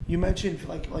you mentioned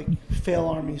like Fail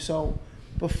Army. So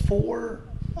before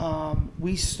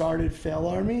we started Fail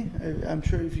Army, I'm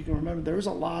sure if you can remember, there was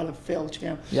a lot of fail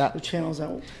channels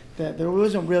that there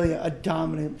wasn't really a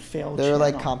dominant fail channel. There were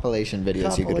like compilation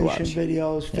videos you could watch. Compilation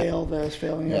videos, fail this,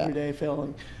 failing every day,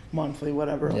 failing monthly,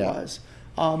 whatever it was.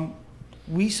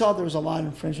 We saw there was a lot of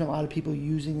infringement, a lot of people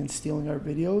using and stealing our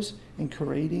videos and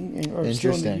creating or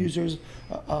stealing the users,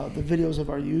 the videos of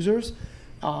our users.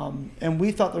 And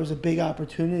we thought there was a big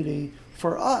opportunity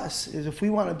for us is if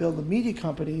we want to build a media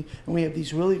company and we have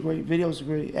these really great videos,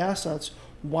 great assets,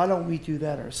 why don't we do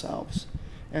that ourselves?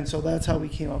 And so that's how we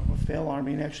came up with Fail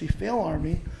Army. And actually Fail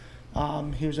Army,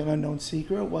 here's an unknown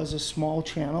secret, was a small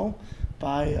channel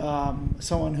by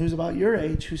someone who's about your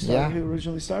age who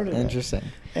originally started it. Interesting.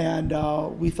 And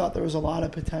we thought there was a lot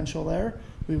of potential there.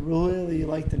 We really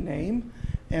liked the name.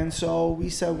 And so we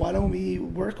said, why don't we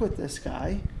work with this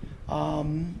guy?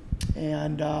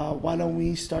 And why don't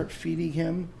we start feeding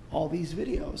him all these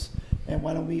videos? And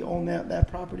why don't we own that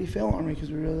property, Fail Army, because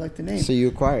we really like the name. So you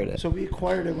acquired it. So we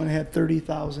acquired it when it had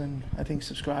 30,000, I think,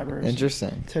 subscribers.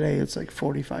 Interesting. Today it's like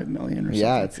 45 million or something.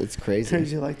 Yeah, it's crazy.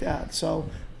 Crazy like that. So,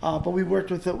 but we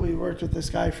worked with this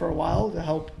guy for a while to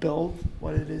help build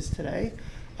what it is today.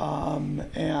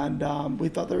 And we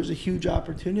thought there was a huge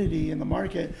opportunity in the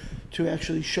market to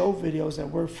actually show videos that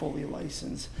were fully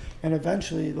licensed. And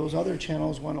eventually those other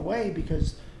channels went away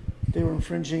because they were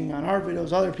infringing on our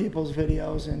videos, other people's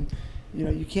videos, and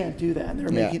you can't do that.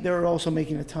 And they were also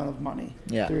making a ton of money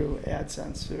through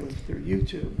AdSense, through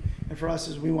YouTube. And for us,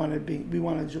 we wanted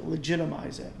to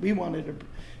legitimize it. We wanted to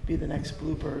be the next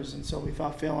bloopers, and so we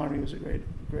thought Fail Army was a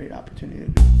great opportunity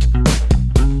to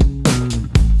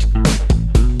do.